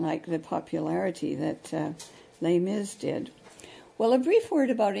anything like the popularity that Les Mis did. Well, a brief word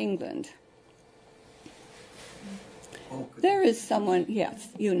about England. There is someone, yes,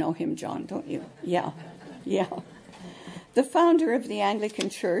 you know him, John, don't you? Yeah. The founder of the Anglican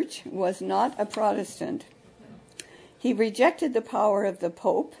Church was not a Protestant. He rejected the power of the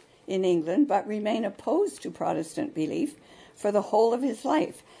Pope in England, but remained opposed to Protestant belief for the whole of his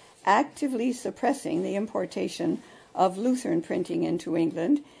life, actively suppressing the importation of Lutheran printing into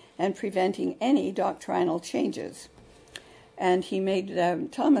England and preventing any doctrinal changes. And he made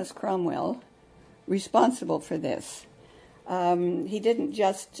Thomas Cromwell responsible for this. He didn't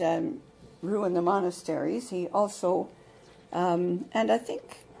just ruin the monasteries, he also, and I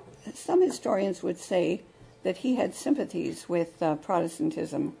think some historians would say that he had sympathies with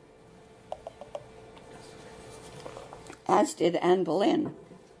Protestantism, as did Anne Boleyn.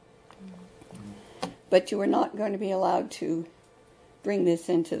 But you were not going to be allowed to bring this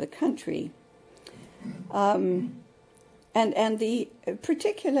into the country. And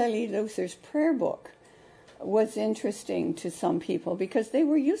particularly Luther's prayer book was interesting to some people because they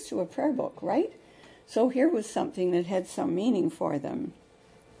were used to a prayer book, right? So here was something that had some meaning for them.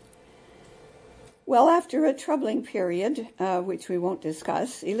 Well, after a troubling period, which we won't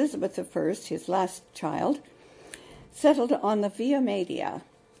discuss, Elizabeth I, his last child, settled on the Via Media.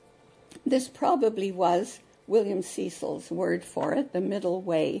 This probably was William Cecil's word for it, the middle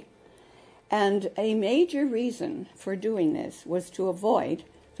way. And a major reason for doing this was to avoid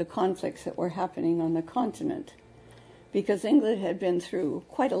the conflicts that were happening on the continent, because England had been through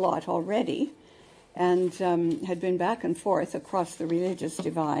quite a lot already and had been back and forth across the religious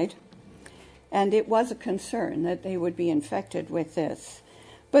divide. And it was a concern that they would be infected with this.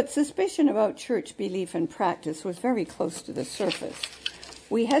 But suspicion about church belief and practice was very close to the surface.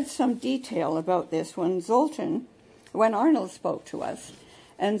 We had some detail about this when Arnold spoke to us,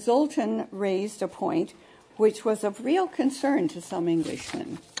 and Zoltan raised a point which was of real concern to some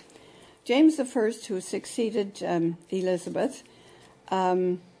Englishmen. James I, who succeeded Elizabeth,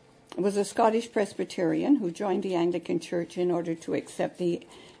 was a Scottish Presbyterian who joined the Anglican Church in order to accept the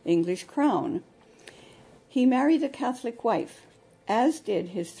English crown. He married a Catholic wife, as did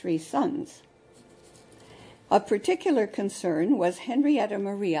his 3 sons. Of particular concern was Henrietta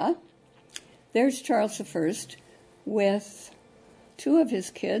Maria. There's Charles I with 2 of his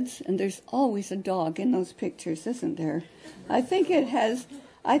kids, and there's always a dog in those pictures, isn't there? I think it has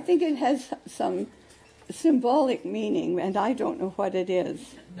some symbolic meaning, and I don't know what it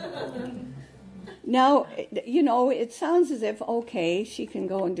is. Now, you know, it sounds as if, okay, she can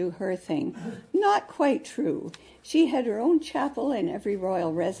go and do her thing. Not quite true. She had her own chapel in every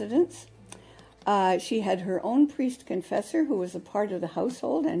royal residence. She had her own priest confessor who was a part of the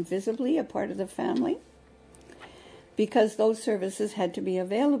household and visibly a part of the family, because those services had to be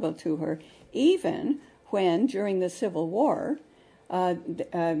available to her, even when, during the Civil War,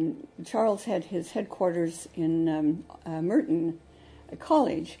 Charles had his headquarters in Merton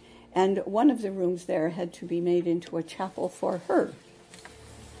College, and one of the rooms there had to be made into a chapel for her.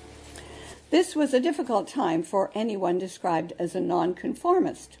 This was a difficult time for anyone described as a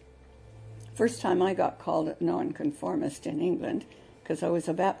nonconformist. First time I got called a nonconformist in England, because I was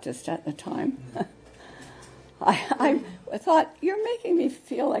a Baptist at the time. I thought, you're making me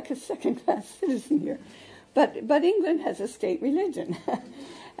feel like a second-class citizen here. But England has a state religion.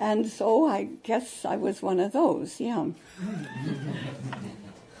 And so I guess I was one of those, yeah.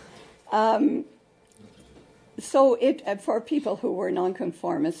 So for people who were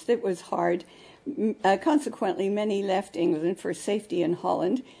nonconformists, it was hard. Consequently, many left England for safety in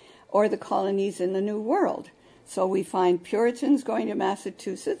Holland or the colonies in the New World. So we find Puritans going to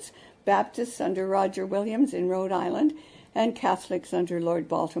Massachusetts, Baptists under Roger Williams in Rhode Island, and Catholics under Lord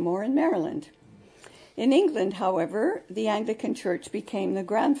Baltimore in Maryland. In England, however, the Anglican Church became the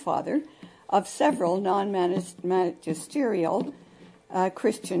grandfather of several non-magisterial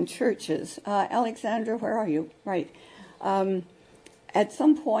Christian churches. Alexandra, where are you? Right. At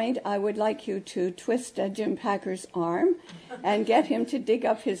some point, I would like you to twist Jim Packer's arm and get him to dig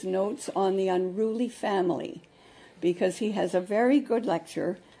up his notes on the unruly family, because he has a very good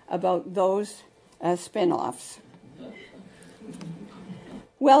lecture about those spin-offs.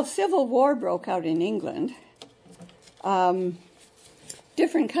 Well, Civil War broke out in England.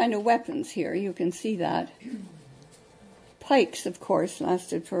 Different kind of weapons here, you can see that. Pikes, of course,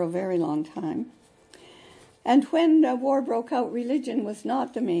 lasted for a very long time. And when war broke out, religion was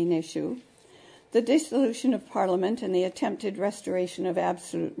not the main issue. The dissolution of Parliament and the attempted restoration of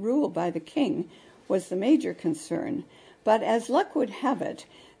absolute rule by the king was the major concern. But as luck would have it,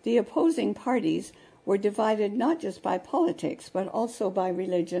 the opposing parties were divided not just by politics, but also by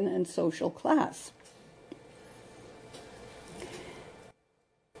religion and social class.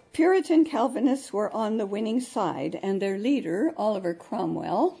 Puritan Calvinists were on the winning side, and their leader, Oliver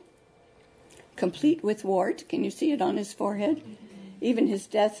Cromwell, complete with wart, can you see it on his forehead? Even his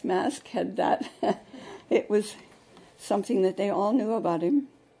death mask had that. It was something that they all knew about him.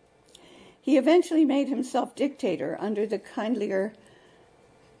 He eventually made himself dictator under the kindlier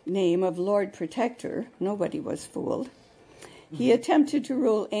name of Lord Protector. Nobody was fooled. He attempted to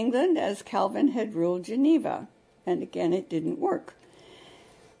rule England as Calvin had ruled Geneva, and again it didn't work.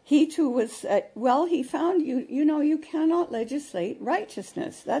 He too was, he found, you cannot legislate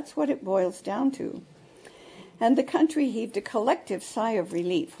righteousness. That's what it boils down to. And the country heaved a collective sigh of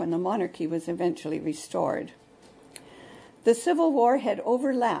relief when the monarchy was eventually restored. The Civil War had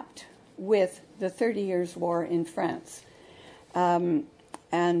overlapped with the 30 Years' War in France. And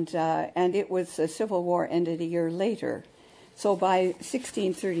it was, the Civil War ended a year later. So by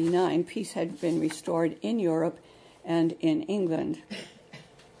 1639, peace had been restored in Europe and in England.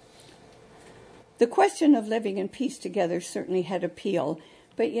 The question of living in peace together certainly had appeal,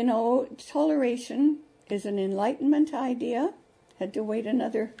 but toleration is an Enlightenment idea. Had to wait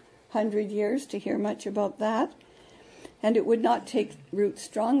another 100 years to hear much about that. And it would not take root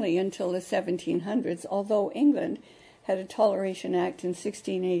strongly until the 1700s, although England had a Toleration Act in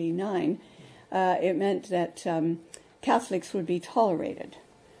 1689. It meant that Catholics would be tolerated.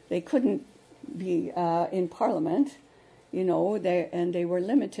 They couldn't be in Parliament, they were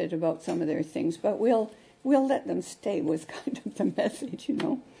limited about some of their things, but we'll let them stay was kind of the message,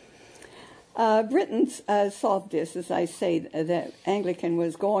 Britons solved this, as I say, that Anglican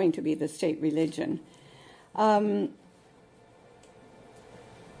was going to be the state religion.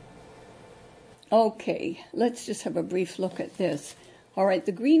 Okay, let's just have a brief look at this. All right,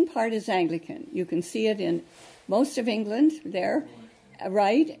 the green part is Anglican. You can see it in most of England there,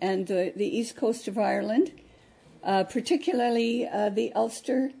 right, and the east coast of Ireland. Particularly the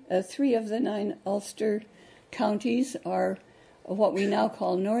Ulster, 3 of the 9 Ulster counties are what we now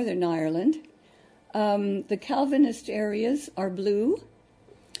call Northern Ireland. The Calvinist areas are blue.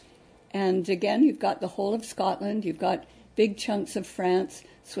 And again, you've got the whole of Scotland. You've got big chunks of France,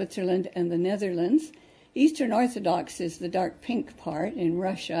 Switzerland, and the Netherlands. Eastern Orthodox is the dark pink part in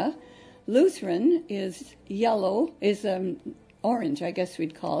Russia. Lutheran is yellow, is orange, I guess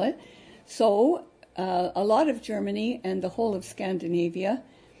we'd call it. So a lot of Germany and the whole of Scandinavia,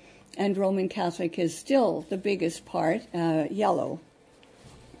 and Roman Catholic is still the biggest part, yellow.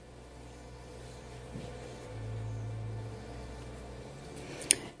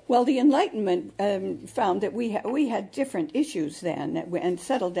 Well, the Enlightenment found that we had different issues then, and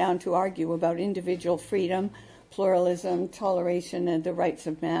settled down to argue about individual freedom, pluralism, toleration, and the rights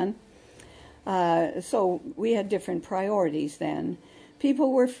of man. So we had different priorities then.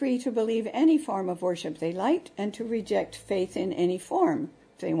 People were free to believe any form of worship they liked and to reject faith in any form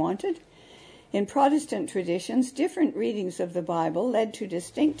they wanted. In Protestant traditions, different readings of the Bible led to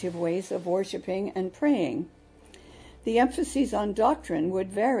distinctive ways of worshiping and praying. The emphasis on doctrine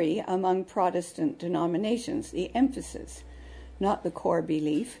would vary among Protestant denominations, the emphasis, not the core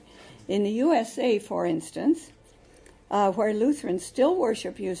belief. In the USA, for instance, where Lutherans still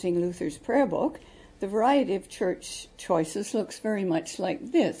worship using Luther's prayer book, the variety of church choices looks very much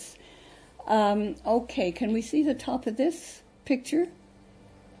like this. Okay, can we see the top of this picture?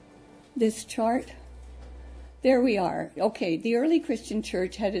 This chart? There we are. Okay, the early Christian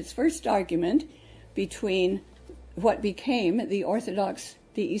church had its first argument between what became the Orthodox,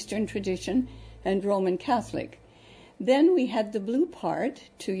 the Eastern tradition, and Roman Catholic. Then we had the blue part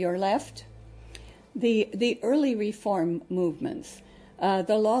to your left, the early Reform movements.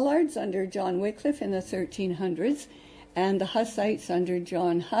 The Lollards under John Wycliffe in the 1300s, and the Hussites under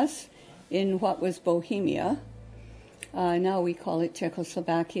John Huss in what was Bohemia. Now we call it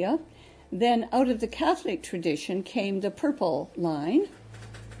Czechoslovakia. Then out of the Catholic tradition came the purple line.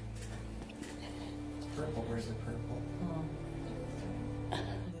 Purple, where's the purple?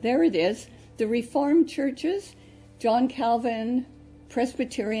 There it is. The Reformed churches, John Calvin,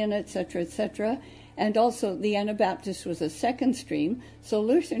 Presbyterian, etc., etc., and also the Anabaptist was a second stream. So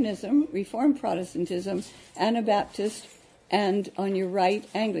Lutheranism, Reformed Protestantism, Anabaptist, and on your right,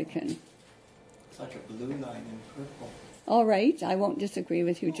 Anglican. It's like a blue line in purple. All right, I won't disagree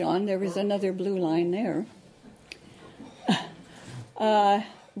with you, John. There is another blue line there.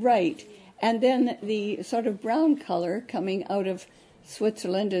 Right. And then the sort of brown color coming out of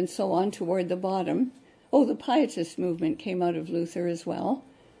Switzerland and so on toward the bottom. Oh, the Pietist movement came out of Luther as well.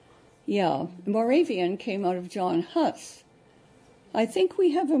 Yeah, Moravian came out of John Huss. I think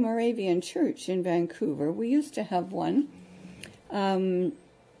we have a Moravian church in Vancouver. We used to have one. Mainly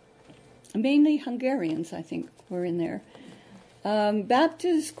Hungarians, I think, were in there.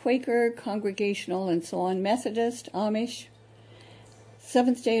 Baptist, Quaker, Congregational, and so on. Methodist, Amish,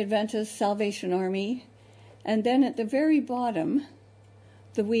 Seventh-day Adventist, Salvation Army. And then at the very bottom,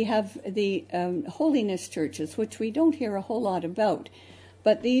 we have the holiness churches, which we don't hear a whole lot about.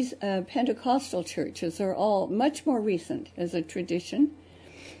 But these Pentecostal churches are all much more recent as a tradition.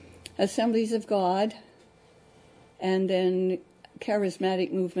 Assemblies of God, and then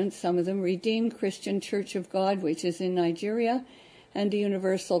charismatic movements, some of them, Redeemed Christian Church of God, which is in Nigeria, and the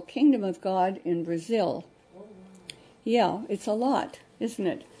Universal Kingdom of God in Brazil. Yeah, it's a lot, isn't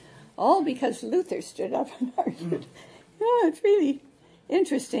it? All because Luther stood up and argued. Yeah, it's really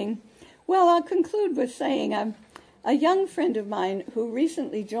interesting. Well, I'll conclude with saying a young friend of mine who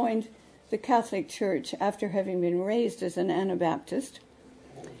recently joined the Catholic Church after having been raised as an Anabaptist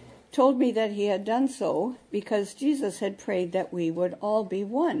told me that he had done so because Jesus had prayed that we would all be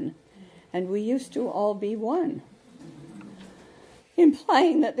one, and we used to all be one,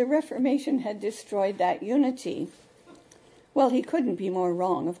 implying that the Reformation had destroyed that unity. Well, he couldn't be more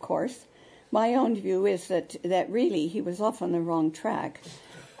wrong, of course. My own view is that really he was off on the wrong track.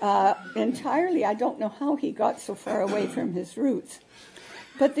 Entirely, I don't know how he got so far away from his roots.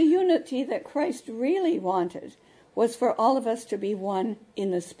 But the unity that Christ really wanted was for all of us to be one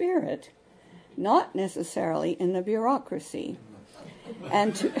in the Spirit, not necessarily in the bureaucracy.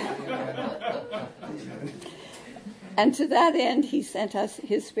 And to that end, he sent us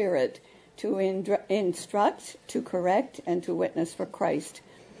his Spirit to instruct, to correct, and to witness for Christ.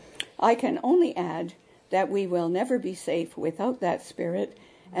 I can only add that we will never be safe without that Spirit,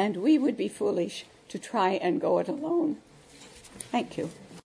 and we would be foolish to try and go it alone. Thank you.